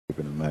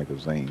in the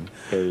magazine.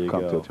 There you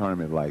Come go. to a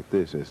tournament like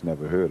this, it's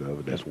never heard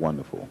of. That's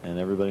wonderful. And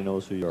everybody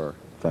knows who you are.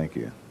 Thank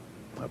you.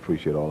 I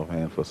appreciate all of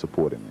hands for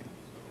supporting me.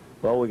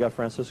 Well, we got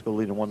Francisco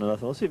leading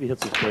 1-0. Let's see if he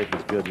hits his break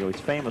as good. You know, he's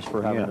famous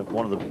for having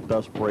one of the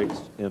best breaks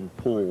in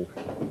pool,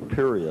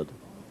 period,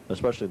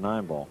 especially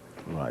 9-ball.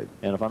 Right.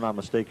 And if I'm not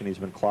mistaken, he's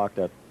been clocked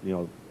at, you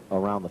know,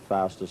 around the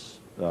fastest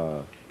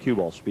cue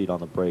ball speed on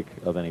the break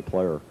of any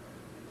player.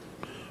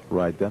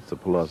 Right, that's a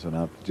plus, and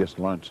I've just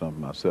learned something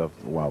myself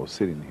while I was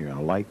sitting here. I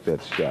like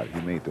that shot. He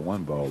made the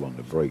 1 ball on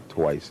the break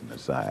twice in the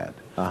side.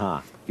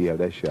 He had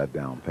that shot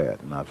down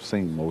pat, and I've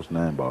seen most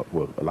 9-ball,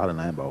 well, a lot of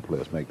 9-ball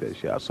players make that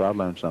shot. So I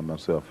learned something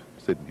myself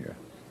sitting here.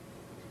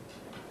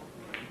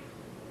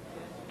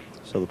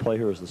 So the play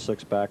here is the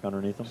 6 back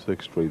underneath him?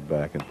 6 straight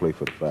back and play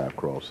for the 5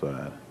 cross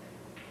side.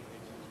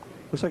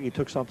 Looks like he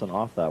took something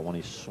off that when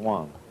he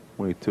swung.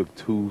 When he took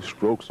 2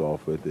 strokes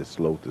off it, it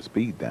slowed the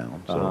speed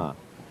down. So,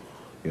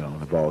 you know,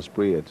 the ball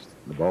spreads,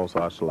 the balls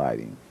are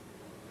sliding.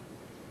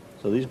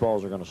 So these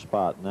balls are going to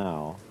spot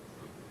now.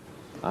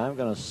 I'm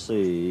going to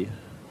see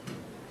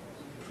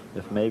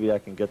if maybe I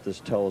can get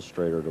this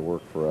telestrator to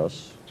work for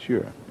us.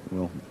 Sure.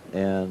 Well,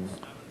 and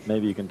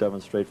maybe you can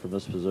demonstrate from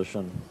this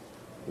position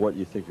what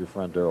you think your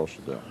friend Darrell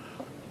should do.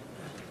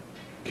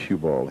 Cue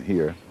ball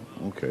here.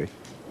 Okay.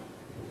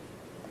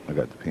 I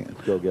got the pin.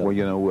 Go get well, it.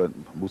 you know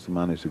what?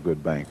 Bustamante is a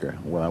good banker.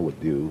 What I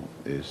would do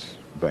is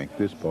bank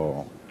this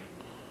ball.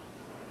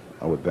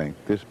 I would bank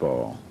this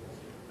ball.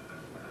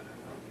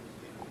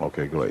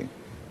 Okay, great.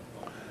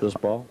 This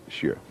ball?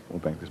 Sure. We'll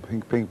bank this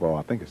pink ball.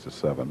 I think it's a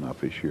 7, not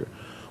for sure.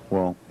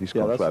 Well, he's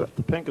going to try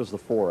the pink is the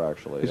 4,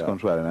 actually. He's going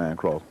to try the 9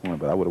 cross corner,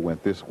 but I would have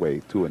went this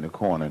way, 2 in the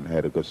corner, and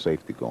had a good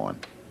safety going.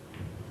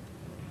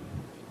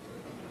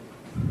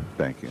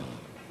 Thank you.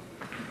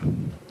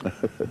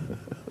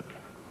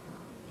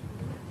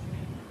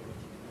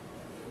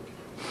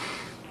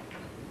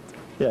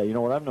 Yeah, you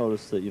know what I've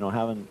noticed that, you know,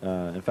 having,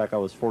 in fact, I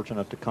was fortunate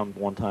enough to come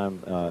one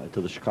time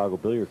to the Chicago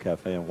Billiard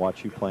Cafe and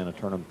watch you play in a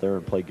tournament there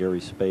and play Gary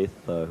Spaeth,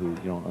 who,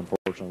 you know,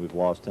 unfortunately we've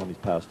lost him. He's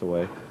passed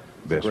away.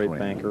 He's a great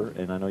banker,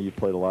 and I know you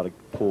played a lot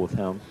of pool with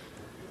him.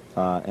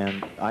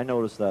 And I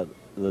noticed that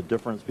the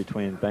difference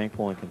between bank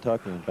pool in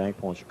Kentucky and bank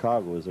pool in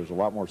Chicago is there's a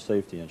lot more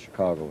safety in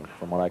Chicago,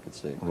 from what I could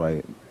see.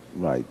 Right.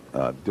 Right.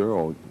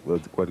 Darrell,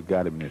 what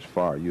got him this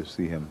far, you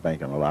see him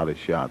banking a lot of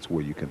shots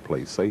where you can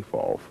play safe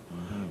off,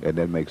 and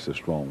that makes a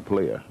strong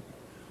player.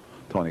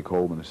 Tony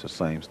Coleman is the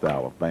same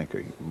style of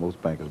banker.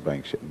 Most bankers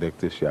bank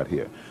this shot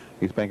here.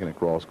 He's banking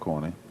across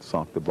corner,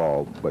 sunk the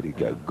ball, but he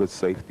got good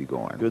safety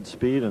going. Good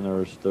speed, and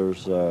there's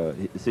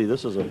see,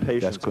 this is a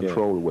patience That's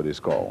control game. What it's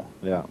called.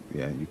 Yeah.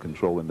 Yeah, you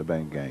control in the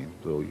bank game.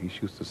 So he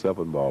shoots the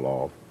 7 ball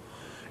off,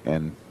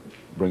 and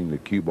bring the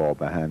cue ball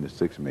behind the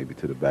 6 maybe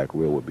to the back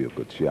rail would be a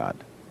good shot.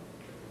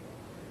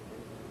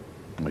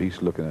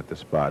 He's looking at the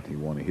spot. He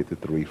want to hit the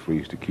 3,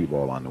 freeze the cue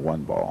ball on the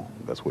 1 ball.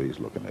 That's what he's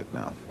looking at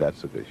now.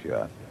 That's a good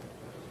shot.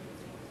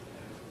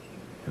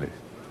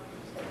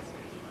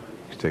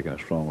 He's taking a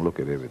strong look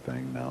at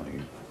everything now.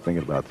 He's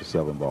thinking about the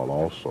 7 ball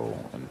also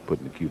and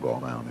putting the cue ball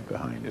down and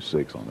behind the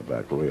 6 on the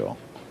back rail.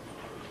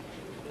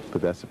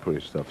 But that's the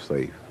pretty stuff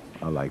safe.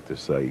 I like the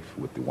safe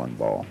with the 1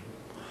 ball.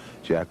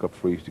 Jack up,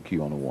 freeze the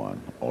cue on the 1,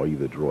 or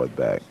either draw it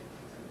back.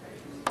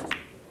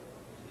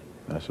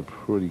 That's a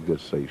pretty good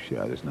safe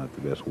shot. It's not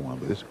the best one,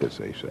 but it's a good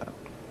safe shot.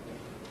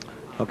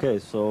 Okay,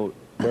 so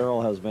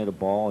Darrell has made a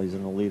ball. He's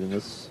in the lead in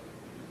this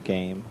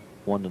game,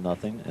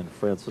 1-0, and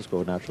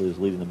Francisco naturally is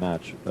leading the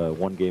match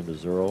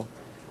 1-0.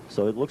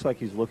 So it looks like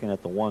he's looking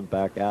at the 1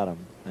 back at him,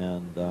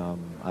 and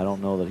I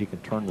don't know that he can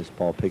turn this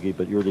ball, Piggy,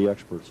 but you're the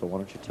expert, so why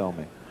don't you tell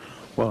me?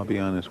 Well, I'll be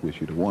honest with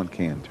you. The 1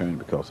 can turn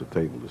because the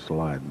table is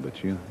sliding,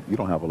 but you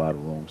don't have a lot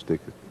of room.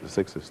 The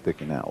 6 is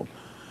sticking out.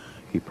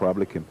 He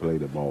probably can play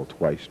the ball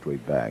twice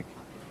straight back.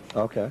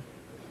 Okay.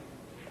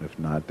 If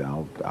not,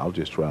 I'll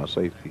just try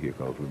safety here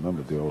because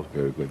remember, Darrell's a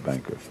very good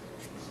banker.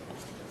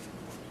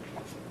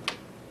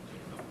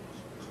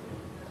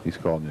 He's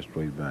calling it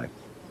straight back.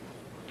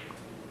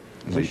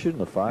 Is he shooting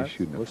the 5? He's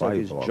shooting the 5 looks like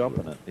he's ball.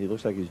 jumping it. He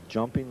looks like he's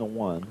jumping the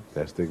 1.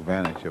 That's the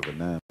advantage of a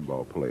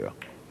 9-ball player.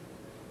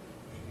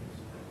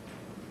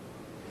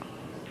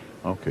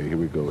 Okay, here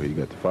we go. He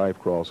got the 5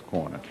 cross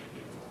corner.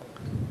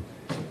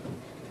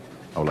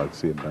 I would like to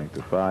see him bank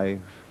the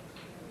 5,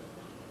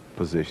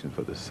 position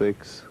for the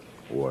 6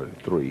 or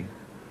 3,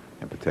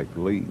 and protect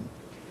the lead.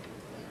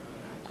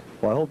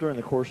 Well, I hope during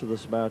the course of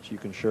this match you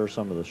can share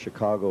some of the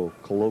Chicago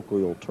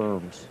colloquial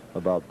terms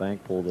about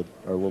bank pool that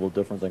are a little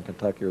different than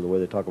Kentucky or the way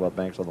they talk about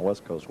banks on the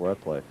West Coast where I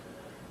play.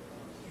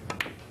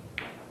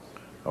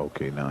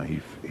 Okay, now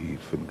he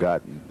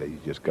forgotten that he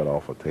just got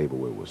off a table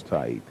where it was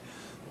tight.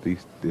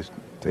 This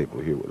table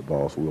here with the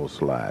balls will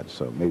slide,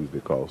 so maybe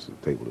because the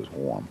table is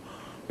warm.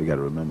 You got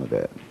to remember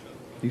that.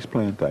 He's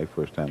playing tight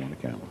first time on the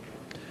camera.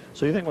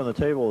 So you think when the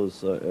table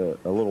is a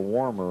little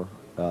warmer,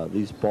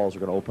 these balls are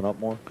going to open up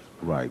more?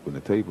 Right. When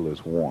the table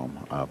is warm,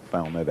 I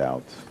found that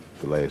out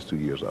the last 2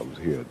 years I was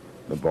here.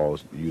 The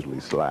balls usually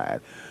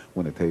slide.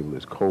 When the table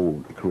is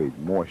cold, it creates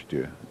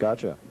moisture.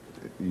 Gotcha.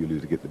 usually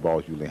to get the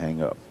balls usually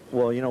hang up.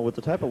 Well, you know, with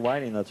the type of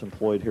lighting that's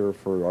employed here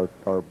for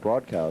our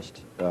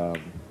broadcast,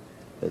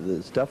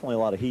 there's definitely a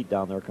lot of heat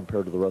down there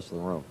compared to the rest of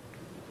the room.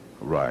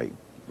 Right.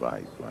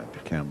 The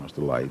cameras,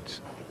 the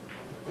lights,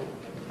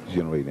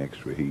 generating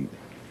extra heat.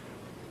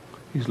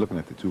 He's looking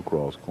at the 2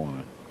 cross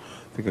corner.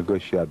 I think a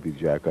good shot would be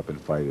jack up and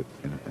fight it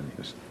and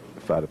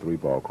fight a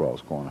 3-ball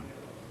cross corner.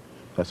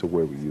 That's a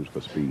word we use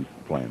for speed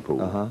playing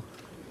pool.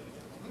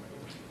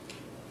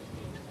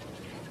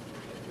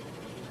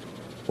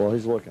 Well,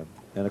 he's looking.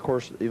 And, of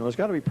course, you know, there's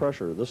got to be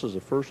pressure. This is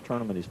the first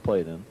tournament he's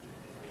played in.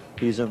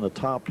 He's in the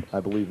top, I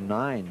believe,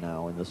 9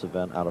 now in this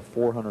event out of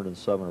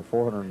 407 or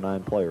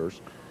 409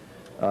 players.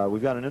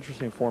 We've got an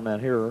interesting format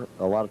here.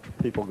 A lot of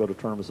people go to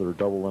tournaments that are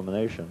double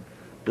elimination.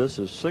 This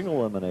is single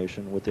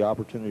elimination with the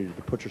opportunity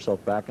to put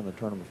yourself back in the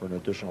tournament for an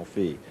additional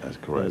fee. That's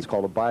correct. And it's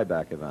called a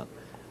buyback event.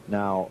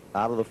 Now,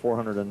 out of the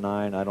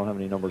 409, I don't have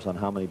any numbers on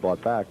how many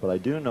bought back, but I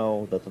do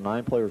know that the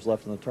 9 players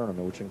left in the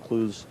tournament, which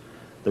includes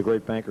the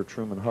great banker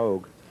Truman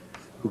Hogue,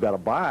 who got a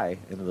buy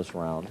into this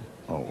round.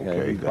 Oh,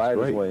 okay. He buyed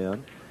his way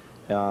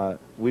in.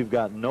 We've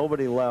got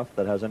nobody left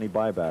that has any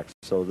buybacks,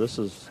 so this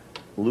is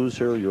lose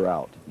here, you're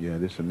out. Yeah,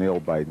 this is a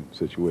nail-biting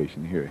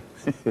situation here.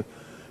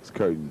 It's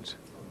curtains.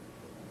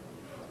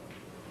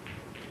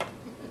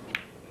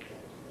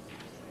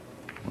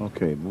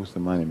 Okay,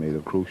 Bustamante made a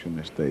crucial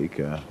mistake.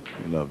 You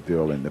love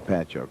Darrell in the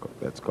patch,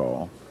 that's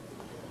called.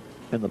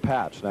 In the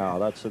patch. Now,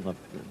 that's in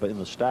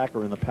the stack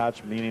or in the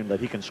patch, meaning that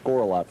he can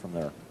score a lot from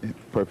there.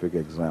 Perfect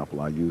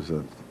example. I use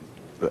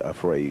a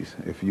phrase.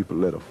 If you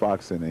let a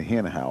fox in a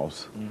hen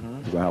house, you're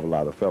going to have a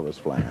lot of feathers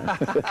flying.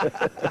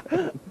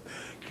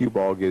 Cue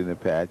ball get in the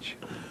patch,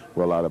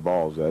 where a lot of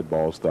balls, that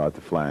ball start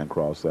to fly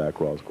across side,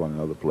 cross corner,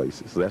 and other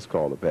places. So that's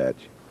called a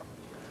patch.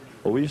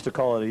 Well, we used to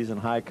call it he's in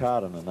high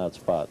cotton in that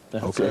spot.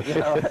 Okay.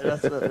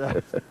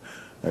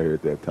 I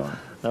heard that time.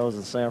 That was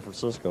in San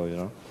Francisco, you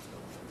know.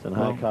 It's in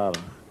high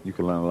cotton. You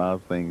can learn a lot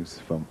of things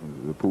from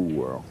the pool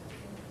world.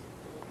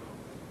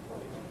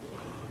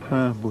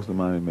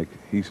 Bustamante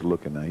he's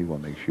looking now. He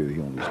want to make sure that he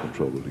don't lose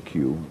control of the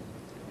cue.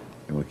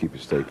 He want to keep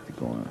his safety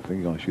going. I think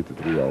he's going to shoot the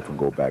 3 off and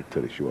go back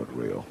to the short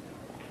rail.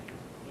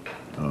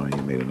 Oh,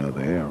 he made another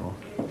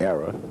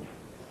error.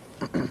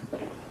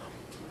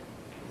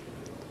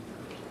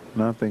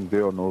 Now I think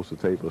Darrell knows the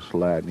table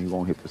slide, and he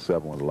won't hit the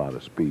 7 with a lot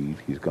of speed.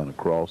 He's going to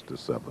cross the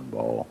 7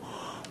 ball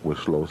with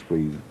slow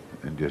speed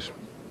and just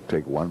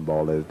take 1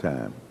 ball at a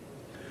time,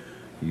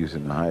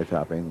 using the high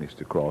top English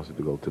to cross it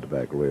to go to the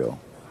back rail.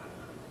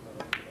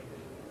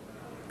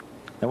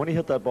 And when he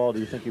hit that ball, do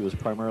you think he was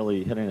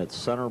primarily hitting it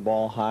center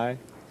ball high?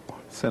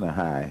 Center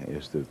high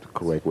is the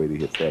correct way to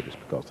hit that, is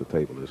because the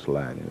table is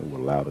sliding. It will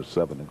allow the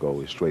 7 to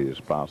go as straight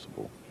as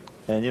possible.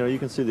 And, you know, you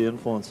can see the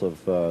influence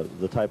of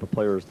the type of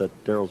players that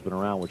Darrell's been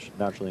around, which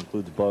naturally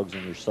includes Bugs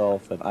and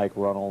yourself and Ike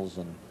Runnels,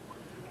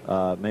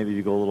 and maybe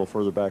you go a little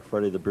further back,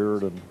 Freddie the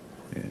Beard and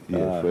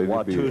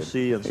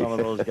Watusi and some of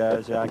those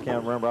guys. Yeah, I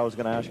can't remember. I was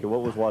going to ask you,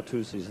 what was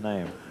Watusi's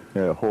name?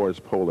 Yeah, Horace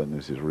Poland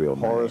is his real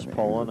name. Horace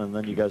Poland, and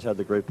then you guys had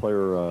the great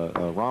player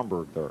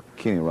Romberg there.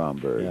 Kenny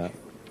Romberg. Yeah.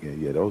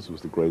 Yeah, those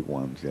was the great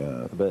ones,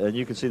 yeah. And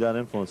you can see that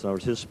influence. In other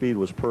words, his speed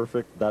was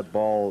perfect. That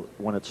ball,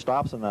 when it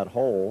stops in that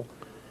hole,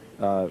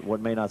 what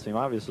may not seem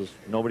obvious is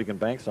nobody can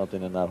bank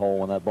something in that hole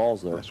when that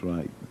ball's there. That's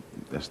right.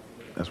 That's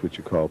what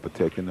you call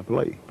protecting the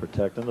play.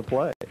 Protecting the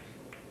play.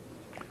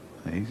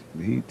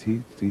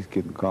 He's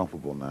getting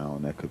comfortable now,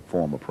 and that could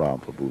form a problem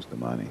for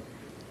Bustamante.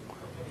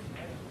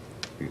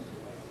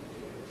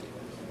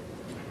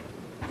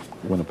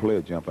 When a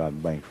player jump out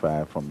and bank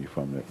 5 from you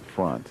from the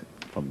front,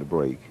 from the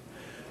break,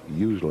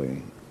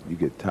 usually you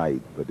get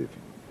tight, but if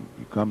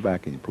you come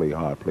back and you play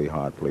hard, you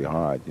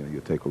know,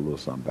 you'll take a little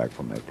something back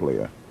from that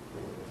player.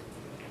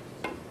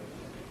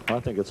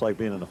 I think it's like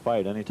being in a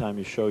fight. Anytime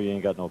you show you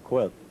ain't got no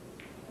quit.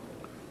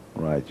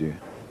 Right, yeah.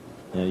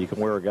 You know, you can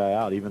wear a guy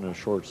out even in a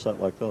short set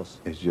like this.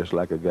 It's just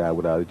like a guy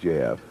without a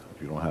jab.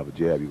 If you don't have a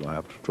jab, you're going to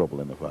have trouble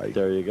in the fight.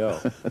 There you go.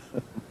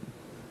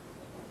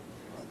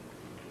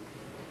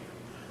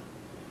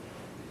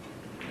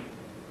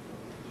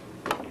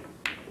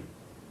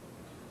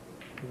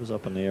 He was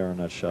up in the air in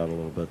that shot a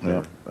little bit there.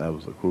 Yeah, that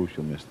was a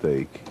crucial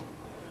mistake.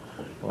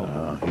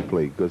 He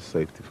played good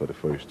safety for the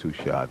first 2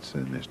 shots,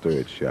 and his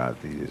 3rd shot,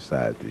 he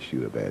decided to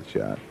shoot a bad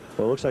shot.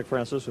 Well, it looks like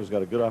Francisco's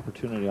got a good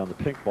opportunity on the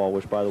pink ball,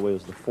 which, by the way,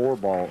 is the 4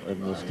 ball in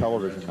this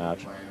television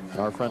match. And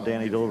our friend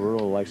Danny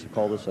Dillerulo likes to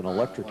call this an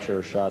electric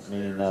chair shot,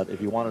 meaning that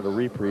if you wanted a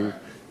reprieve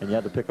and you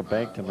had to pick a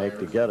bank to make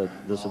to get it,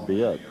 this would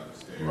be it.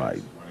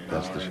 Right.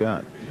 That's the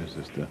shot. This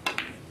is the...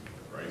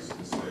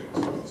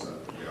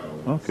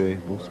 Okay,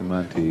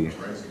 Bustamante.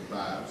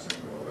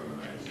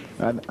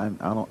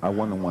 I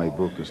wonder why he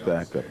broke the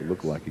stack up. It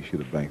looked like he should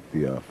have banked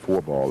the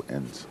 4 ball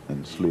and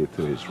slid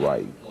to his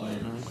right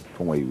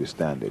from where he was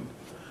standing.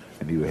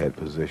 And he would have had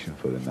position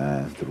for the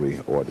 9, 3,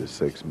 or the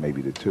 6,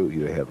 maybe the 2. He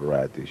would have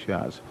variety of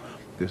shots.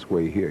 This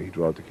way here, he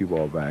dropped the cue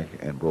ball back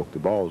and broke the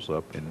balls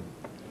up and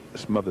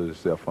smothered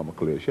himself from a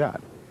clear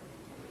shot.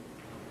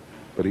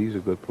 But he's a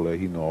good player.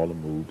 He knows all the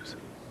moves.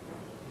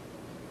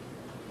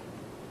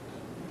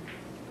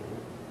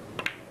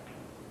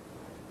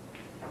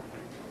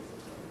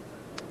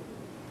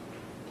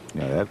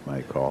 that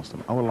might cost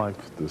him. I would like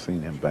to see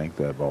him bank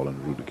that ball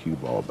and root the cue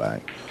ball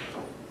back.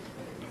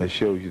 That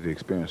shows you the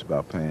experience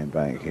about playing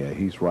bank here.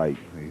 He's right.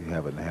 He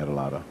haven't had a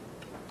lot of.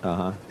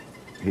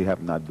 He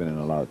have not been in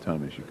a lot of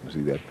tournaments. You can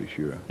see that for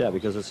sure. Yeah,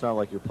 because it's not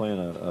like you're playing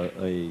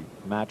a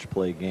match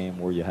play game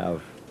where you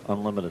have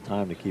unlimited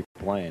time to keep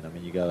playing. I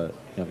mean, you gotta.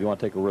 If you want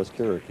to take a risk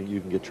here, you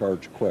can get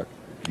charged quick.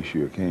 You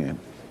sure can.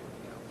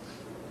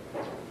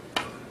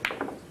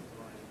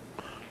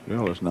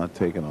 Darrell is not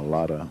taking a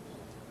lot of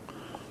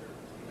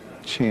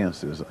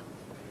chances.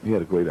 He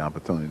had a great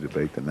opportunity to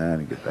break the 9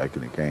 and get back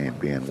in the game,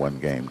 being 1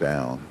 game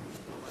down.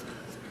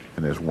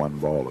 And there's 1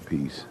 ball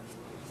apiece.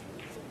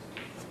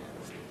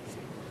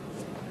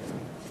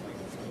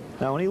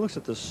 Now, when he looks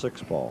at this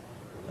 6 ball,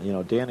 you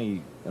know,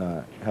 Danny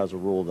has a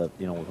rule that,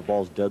 you know, if the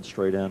ball's dead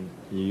straight in,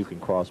 you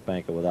can cross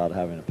bank it without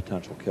having a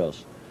potential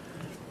kiss.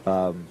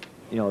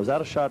 You know, is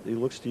that a shot he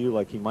looks to you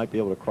like he might be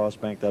able to cross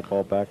bank that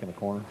ball back in the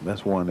corner?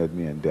 That's one that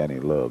me and Danny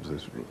loves.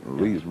 There's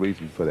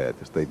reason for that,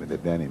 the statement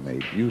that Danny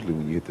made. Usually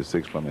when you hit the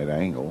 6 from that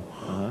angle,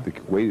 the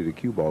weight of the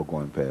cue ball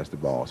going past the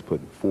ball is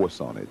putting force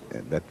on it,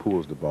 and that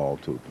pulls the ball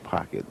to the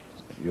pocket.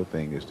 Your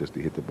thing is just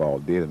to hit the ball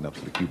dead enough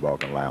so the cue ball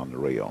can lie on the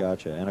rail.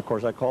 Gotcha. And, of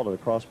course, I called it a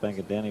cross bank,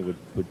 and Danny would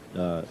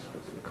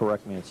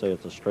correct me and say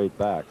it's a straight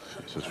back.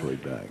 It's a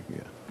straight back,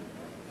 yeah.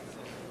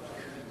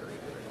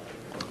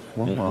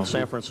 In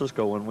San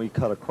Francisco, when we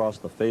cut across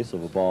the face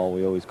of a ball,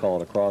 we always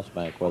call it a cross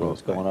bank, whether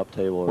it's going up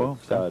table or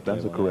side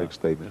that's table. a correct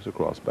statement. It's a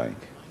cross bank.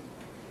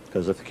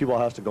 Because if the cue ball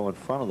has to go in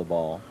front of the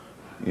ball.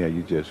 Yeah,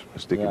 you just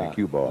sticking the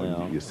cue ball. You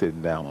know, you're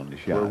sitting down on the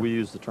shot. Where we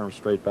use the term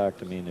straight back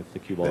to mean if the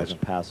cue ball isn't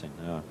passing.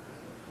 Yeah.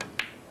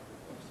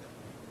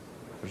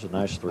 There's a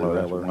nice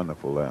 3-railer. That's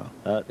wonderful there.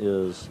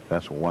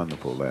 That's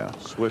wonderful there.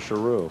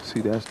 Swisheroo. See,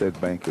 that's that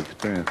bank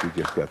experience we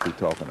just got through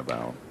talking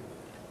about.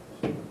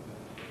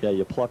 Yeah,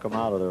 you pluck them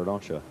out of there,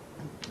 don't you?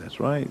 That's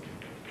right.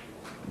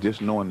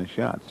 Just knowing the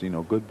shots. You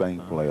know, good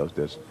bank players,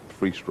 that's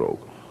free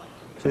stroke.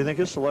 So you think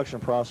his selection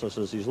process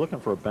is he's looking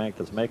for a bank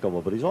that's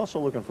makeable, but he's also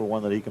looking for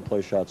one that he can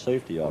play shot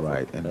safety off.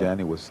 Right, and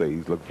Danny would say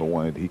he's looking for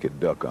one that he can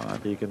duck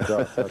on. He can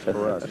duck, that's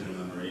correct.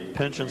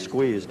 Pinch and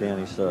squeeze,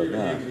 Danny said.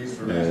 Yeah.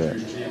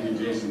 Champion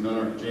Jason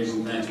Miller.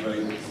 Jason, thanks,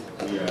 buddy. We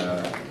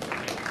tied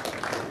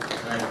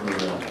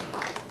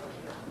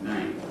for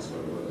 9. That's what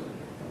it was.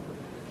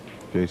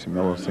 Jason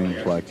Miller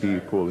seems like he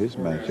pulled his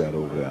match out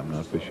over there. I'm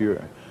not for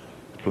sure.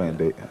 He's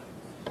playing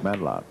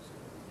Madlock.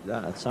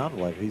 Yeah, it sounded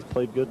like he's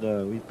played good.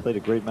 We played a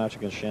great match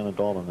against Shannon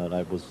Dalton that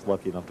I was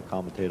lucky enough to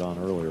commentate on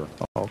earlier.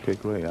 Okay,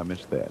 great. I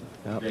missed that.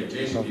 Yep,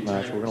 tough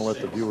match. We're going to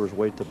let the viewers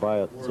wait to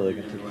buy it so they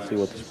can see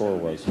what the score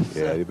was.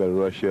 Yeah, you better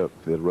rush up.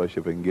 Rush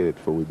up and get it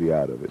before we be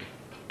out of it.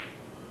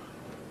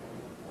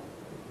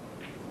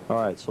 All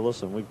right, so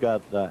listen, we've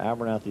got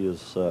Abernathy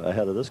is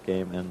ahead of this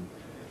game and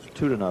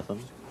 2-0,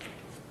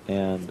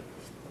 and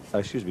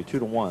excuse me,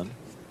 2-1.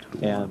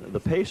 And the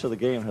pace of the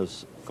game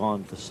has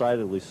gone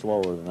decidedly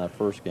slower than that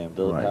first game,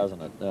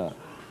 hasn't it? Yeah.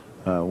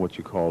 What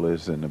you call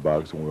this in the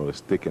boxing world is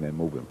sticking and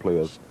moving.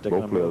 Both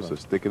players are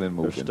sticking and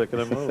moving. They're sticking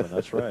and moving,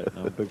 that's right.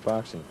 I'm a big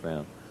boxing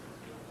fan.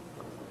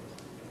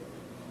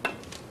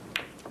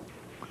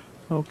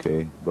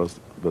 Okay,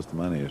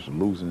 Bustamante is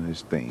losing his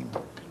steam.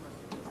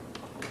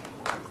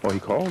 Oh, he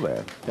called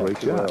that. Yeah, great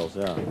shot. Rails,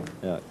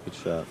 yeah, good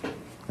shot.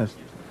 That's,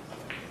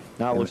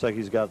 now it looks like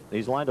he's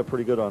lined up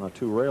pretty good on a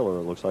 2-railer,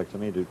 it looks like to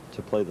me,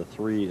 to play the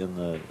 3 in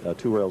the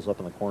 2 rails up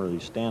in the corner that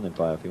he's standing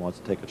by if he wants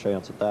to take a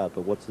chance at that.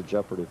 But what's the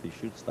jeopardy if he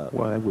shoots that?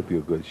 Well, that would be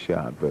a good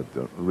shot, but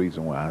the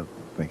reason why I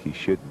think he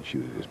shouldn't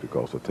shoot it is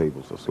because the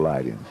tables are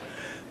sliding.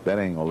 That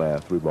ain't gonna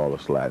last. 3 ball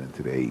is sliding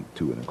to the 8,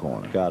 2 in the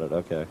corner. Got it,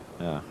 okay,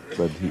 yeah.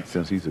 But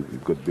since he's a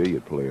good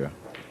billiard player,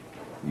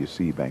 you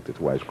see he banked it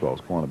twice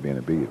cross corner being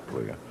a billiard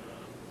player.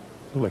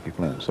 Look like he's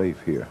playing safe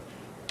here.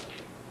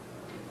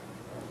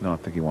 No, I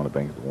think he want to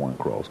bank the 1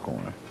 cross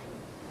corner.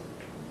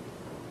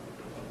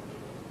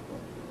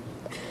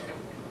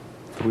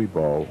 3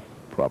 ball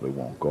probably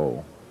won't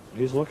go.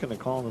 He's looking at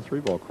calling the 3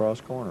 ball cross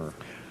corner.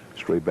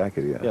 Straight back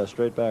it is. Yeah,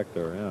 straight back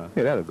there, yeah.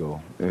 Yeah, that'll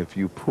go. If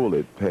you pull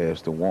it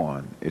past the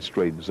 1, it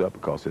straightens up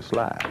because it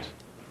slides.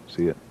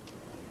 See it?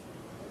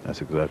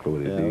 That's exactly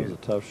what it did. did. Yeah, it was a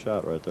tough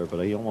shot right there,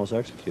 but he almost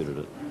executed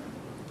it.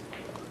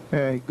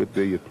 Yeah, he's a good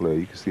billiard player.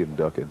 You can see him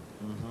ducking,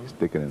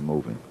 sticking and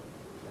moving.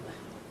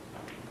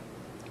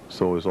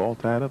 So it's all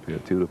tied up here,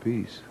 2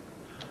 apiece.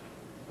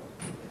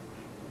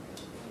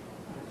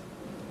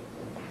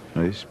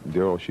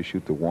 Darrell should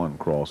shoot the 1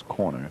 cross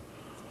corner,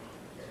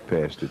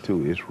 past the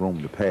 2. It's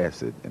room to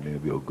pass it, and it'll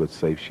be a good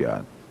safe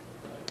shot.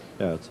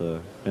 Yeah, it's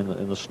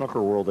in the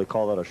snooker world they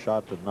call that a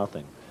shot to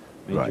nothing.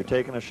 Means you're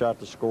taking a shot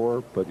to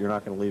score, but you're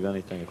not going to leave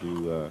anything if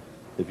you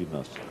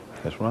miss.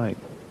 That's right.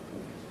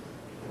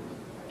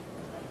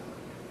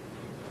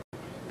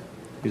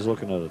 He's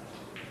looking at a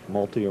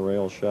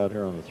multi-rail shot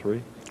here on the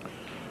 3.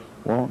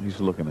 Well, he's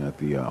looking at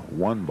the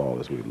 1 ball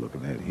is what he's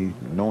looking at. He's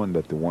knowing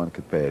that the 1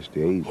 could pass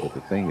the 8, but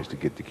the thing is to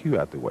get the cue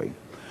out the way.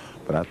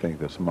 But I think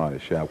the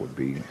smartest shot would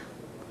be,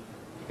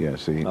 yeah,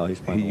 see, he's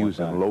he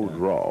using low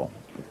draw,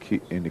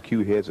 and the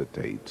cue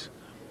hesitates.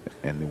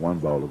 and the one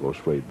ball will go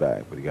straight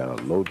back. But he got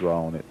a low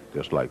draw on it,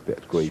 just like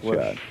that. Great Swish,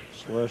 shot.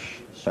 Swish,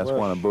 That's swish.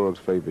 one of Berg's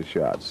favorite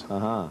shots.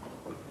 Uh-huh.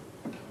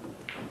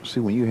 See,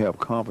 when you have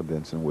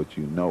confidence in what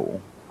you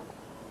know,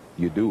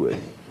 you do it.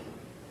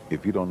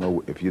 If you don't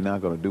know, if you're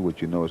not going to do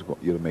what you know,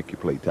 it'll make you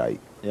play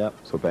tight. Yep.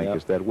 So bank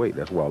is that way.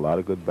 That's why a lot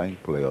of good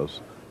bank players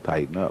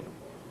tighten up.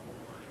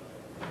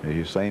 There's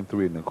your same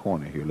three in the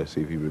corner here. Let's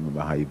see if you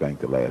remember how he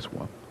banked the last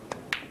one.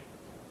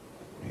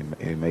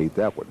 He made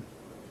that one.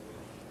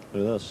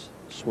 Look at this.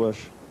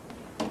 Swish.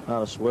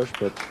 Not a swish,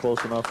 but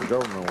close enough for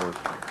government work.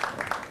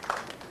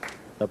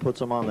 That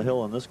puts him on the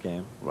hill in this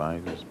game.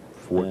 Right, it's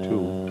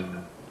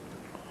 4-2.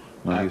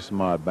 No, he's a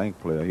smart bank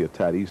player. He'll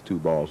tie these two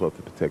balls up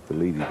to protect the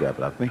lead he got,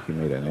 but I think he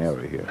made an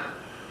error here.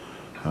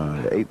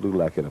 The 8 looked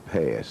like in a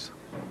pass,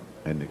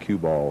 and the cue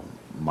ball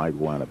might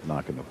wind up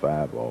knocking the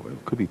 5 off.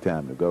 It could be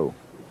time to go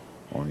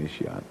on his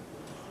shot.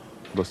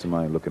 Buster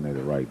mind looking at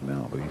it right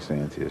now, but he's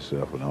saying to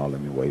himself, well, let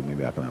me wait.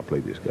 Maybe I can outplay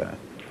this guy.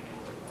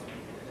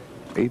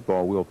 8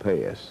 ball will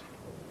pass,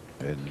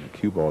 and the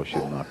cue ball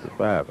should knock the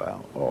 5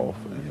 off,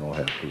 and you'll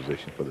have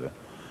position for the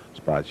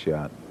spot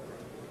shot.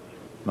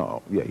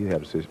 No, yeah, he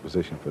had a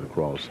position for the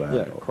cross side.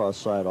 Yeah, off. cross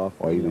side off.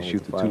 Or either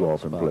shoot the 2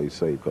 off and play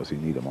safe because he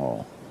need them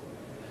all.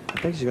 I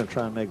think he's going to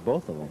try and make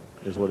both of them,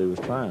 is what he was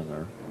trying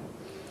there.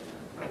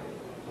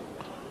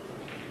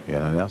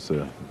 Yeah, and that's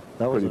a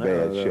pretty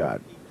bad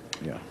shot.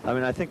 Yeah. I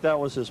mean, I think that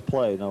was his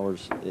play. In other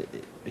words,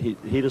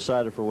 he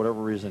decided for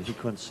whatever reason he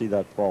couldn't see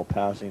that ball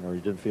passing, or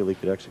he didn't feel he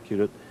could execute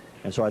it.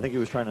 And so I think he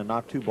was trying to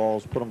knock 2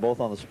 balls, put them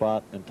both on the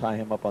spot, and tie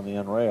him up on the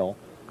end rail,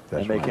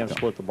 and make him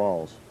split the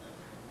balls.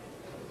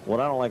 What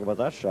I don't like about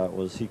that shot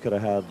was he could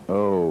have had...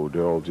 Oh,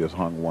 Darrell just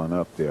hung one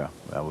up there.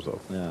 That was a...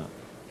 Yeah.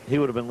 He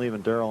would have been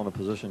leaving Darrell in a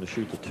position to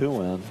shoot the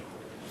 2 in,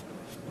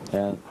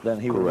 and then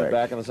he would have been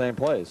back in the same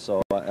place.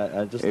 So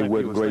I just think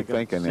he was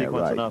thinking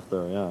sequence enough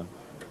there, yeah.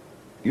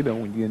 You know,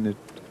 when you're in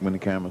when the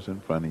camera's in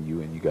front of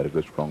you and you got a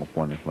good, strong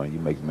opponent in front of you,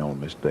 you make mental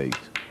mistakes.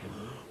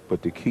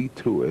 But the key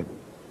to it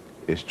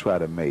is try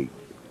to make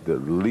the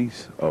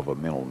least of a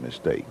mental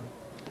mistake.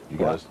 You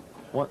got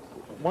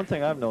one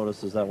thing I've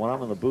noticed is that when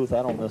I'm in the booth,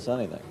 I don't miss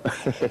anything.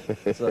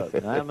 So,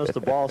 I haven't missed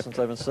a ball since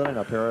I've been sitting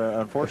up here.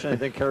 Unfortunately, it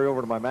didn't carry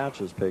over to my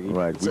matches, Piggy.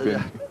 Right.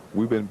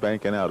 We've been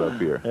banking out up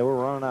here. Yeah, we're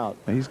running out.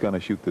 And he's going to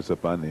shoot this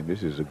up on him.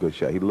 This is a good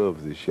shot. He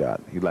loves this shot.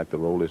 He likes to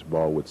roll this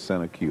ball with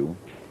center cue.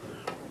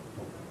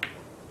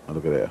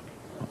 Look at that.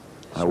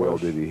 How well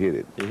did he hit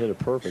it? He hit it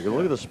perfect. And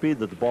look at the speed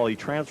that the ball, he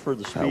transferred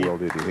the speed. How well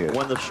did he hit?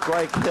 When the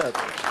strike hit,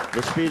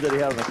 the speed that he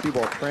had on the cue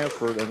ball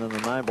transferred, and then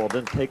the 9 ball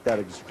didn't take that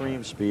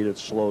extreme speed. It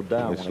slowed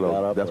down when it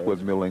got up. That's what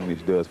Middle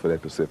English does for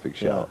that Pacific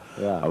shot.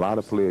 Yeah. A lot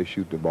of players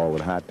shoot the ball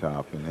with high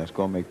top, and that's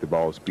going to make the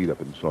ball speed up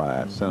and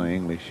slide. Center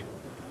English,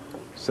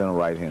 center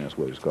right hand is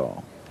what it's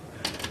called.